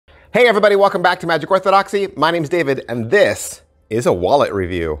Hey everybody, welcome back to Magic Orthodoxy. My name's David, and this is a wallet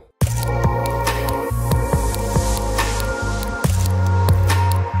review.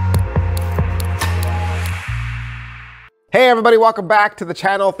 Hey everybody, welcome back to the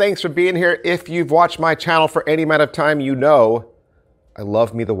channel. Thanks for being here. If you've watched my channel for any amount of time, you know I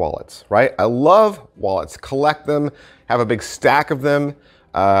love me the wallets, right? I love wallets, collect them, have a big stack of them.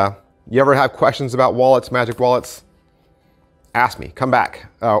 You ever have questions about wallets, magic wallets? Ask me, come back,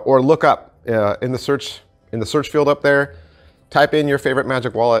 or look up in the search field up there, type in your favorite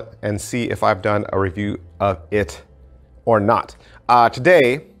magic wallet and see if I've done a review of it or not.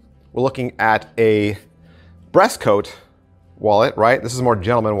 Today, we're looking at a breastcoat wallet, right? This is a more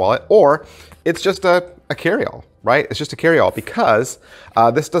gentleman wallet, or it's just a carry-all, right? It's just a carry-all because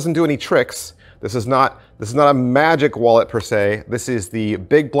this doesn't do any tricks. This is not a magic wallet per se. This is the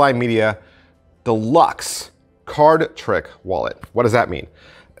Big Blind Media Deluxe card trick wallet. What does that mean?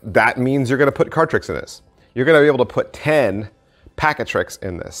 That means you're gonna put card tricks in this. You're gonna be able to put 10 packet tricks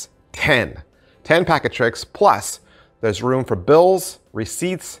in this. 10 packet tricks, plus there's room for bills,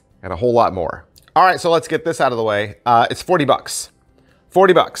 receipts, and a whole lot more. All right, so let's get this out of the way. It's 40 bucks.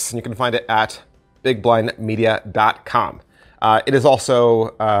 40 bucks, and you can find it at bigblindmedia.com. It is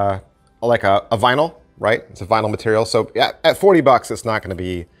also like a vinyl, right? It's a vinyl material. So yeah, at 40 bucks, it's not gonna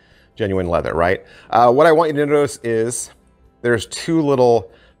be genuine leather, right? What I want you to notice is there's two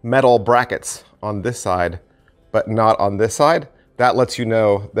little metal brackets on this side, but not on this side. That lets you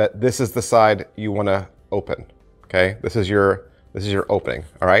know that this is the side you want to open. Okay, this is your opening.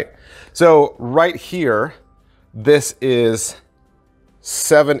 All right. So right here, this is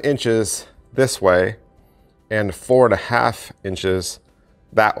 7 inches this way and 4.5 inches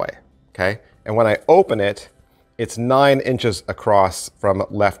that way. Okay, and when I open it, it's 9 inches across from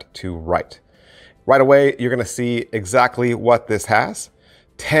left to right. Right away, you're gonna see exactly what this has.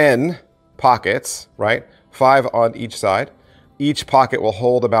 10 pockets, right? 5 on each side. Each pocket will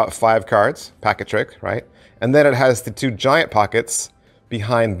hold about 5 cards, packet trick, right? And then it has the 2 giant pockets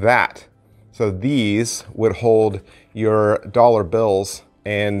behind that. So these would hold your dollar bills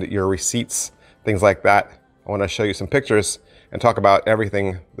and your receipts, things like that. I wanna show you some pictures and talk about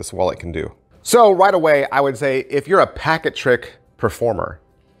everything this wallet can do. So right away, I would say if you're a packet trick performer,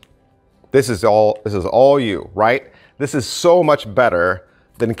 this is all you, right? This is so much better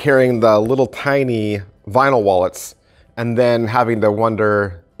than carrying the little tiny vinyl wallets and then having to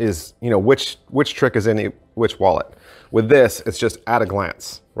wonder which trick is in which wallet. With this, it's just at a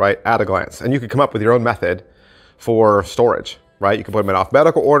glance, right? At a glance. And you can come up with your own method for storage, right? You can put them in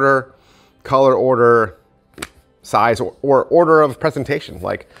alphabetical order, color order, size, or order of presentation.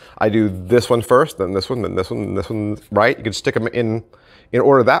 Like I do this one first, then this one, then this one, then this one, right? You can stick them in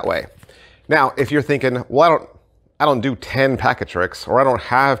order that way. Now, if you're thinking, well, I don't do 10 packet tricks, or I don't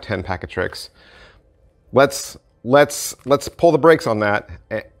have 10 packet tricks, let's pull the brakes on that,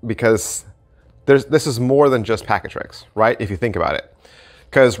 because this is more than just packet tricks, right? If you think about it,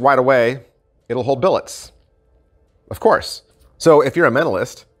 because right away it'll hold billets, of course. So if you're a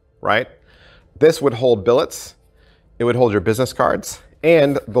mentalist, right, this would hold billets. It would hold your business cards,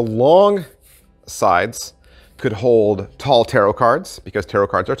 and the long sides could hold tall tarot cards because tarot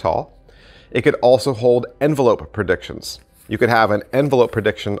cards are tall. It could also hold envelope predictions. You could have an envelope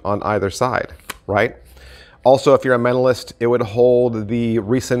prediction on either side, right? Also, if you're a mentalist, it would hold the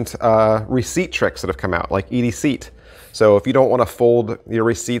recent receipt tricks that have come out, like EDC. So if you don't want to fold your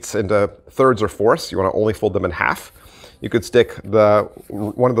receipts into thirds or fourths, you want to only fold them in half, you could stick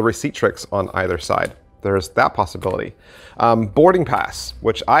one of the receipt tricks on either side. There's that possibility. Boarding pass,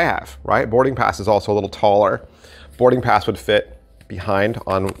 which I have, right? Boarding pass is also a little taller. Boarding pass would fit behind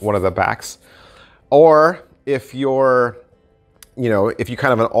on one of the backs. Or if you're, if you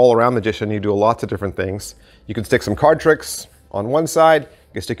kind of an all-around magician, you do lots of different things, you can stick some card tricks on one side,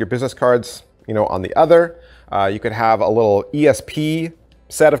 you can stick your business cards, on the other. You could have a little ESP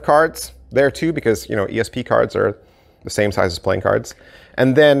set of cards there too, because, ESP cards are the same size as playing cards.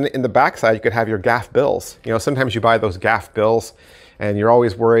 And then in the backside, you could have your gaff bills. Sometimes you buy those gaff bills and you're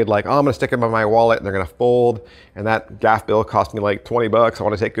always worried like, oh, I'm gonna stick them in my wallet and they're gonna fold. And that gaff bill cost me like 20 bucks. I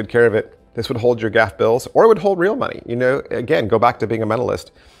wanna take good care of it. This would hold your gaff bills, or it would hold real money. Again, go back to being a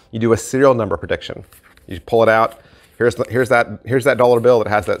mentalist. You do a serial number prediction. You pull it out. Here's that dollar bill that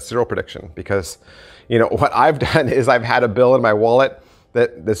has that serial prediction. Because, what I've done is I've had a bill in my wallet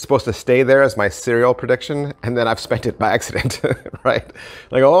that's supposed to stay there as my serial prediction, and then I've spent it by accident, right?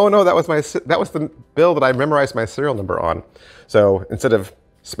 Like, oh no, that was the bill that I memorized my serial number on. So instead of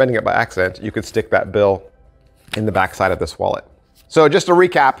spending it by accident, you could stick that bill in the back side of this wallet. So just to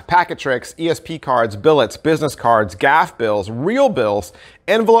recap, packet tricks, ESP cards, billets, business cards, gaff bills, real bills,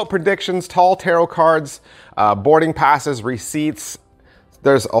 envelope predictions, tall tarot cards, boarding passes, receipts.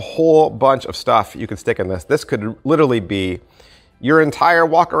 There's a whole bunch of stuff you could stick in this. This could literally be your entire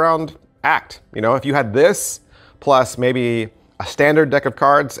walk around act. You know, if you had this plus maybe a standard deck of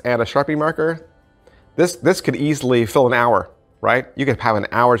cards and a Sharpie marker, this could easily fill an hour, right? You could have an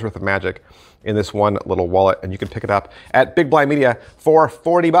hour's worth of magic in this one little wallet, and you can pick it up at Big Blind Media for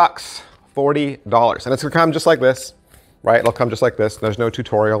 40 bucks, $40. And it's gonna come just like this, right? It'll come just like this. There's no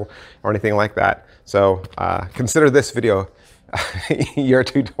tutorial or anything like that. So consider this video your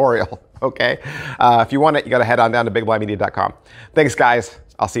tutorial, okay? If you want it, you gotta head on down to bigblindmedia.com. Thanks guys,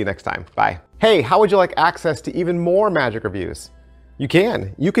 I'll see you next time, bye. Hey, how would you like access to even more magic reviews? You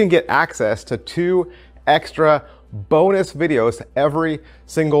can get access to 2 extra bonus videos every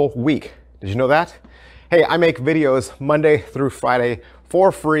single week. Did you know that? Hey, I make videos Monday through Friday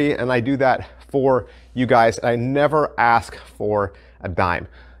for free, and I do that for you guys. And I never ask for a dime.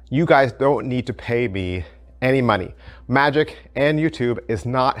 You guys don't need to pay me any money. Magic and YouTube is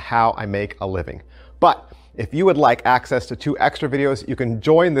not how I make a living. But if you would like access to 2 extra videos, you can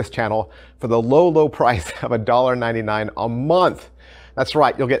join this channel for the low, low price of $1.99 a month. That's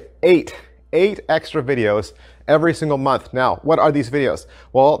right, you'll get 8 extra videos every single month. Now, what are these videos?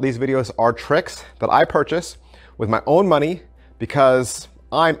 Well, these videos are tricks that I purchase with my own money because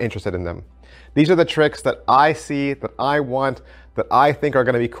I'm interested in them. These are the tricks that I see, that I want, that I think are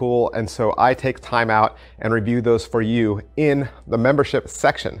gonna be cool, and so I take time out and review those for you in the membership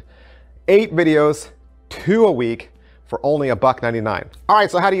section. 8 videos, 2 a week for only $1.99. All right,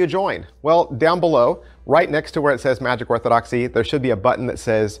 so how do you join? Well, down below, right next to where it says Magic Orthodoxy, there should be a button that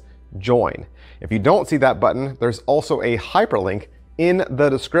says join. If you don't see that button, there's also a hyperlink in the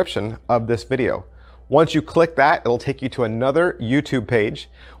description of this video. Once you click that, it'll take you to another YouTube page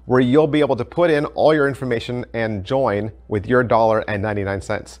where you'll be able to put in all your information and join with your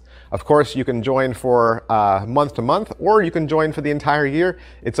 $1.99. Of course, you can join for month to month, or you can join for the entire year.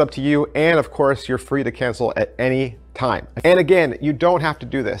 It's up to you. And of course, you're free to cancel at any time. And again, you don't have to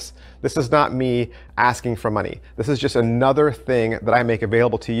do this. This is not me asking for money. This is just another thing that I make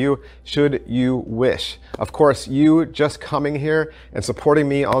available to you should you wish. Of course, you just coming here and supporting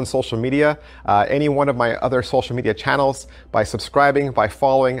me on social media, any one of my other social media channels, by subscribing, by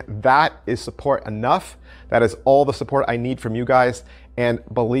following, that is support enough. That is all the support I need from you guys. And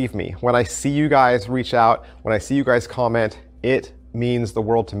believe me, when I see you guys reach out, when I see you guys comment, it means the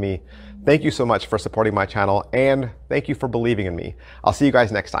world to me. Thank you so much for supporting my channel, and thank you for believing in me. I'll see you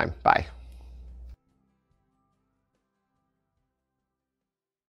guys next time. Bye.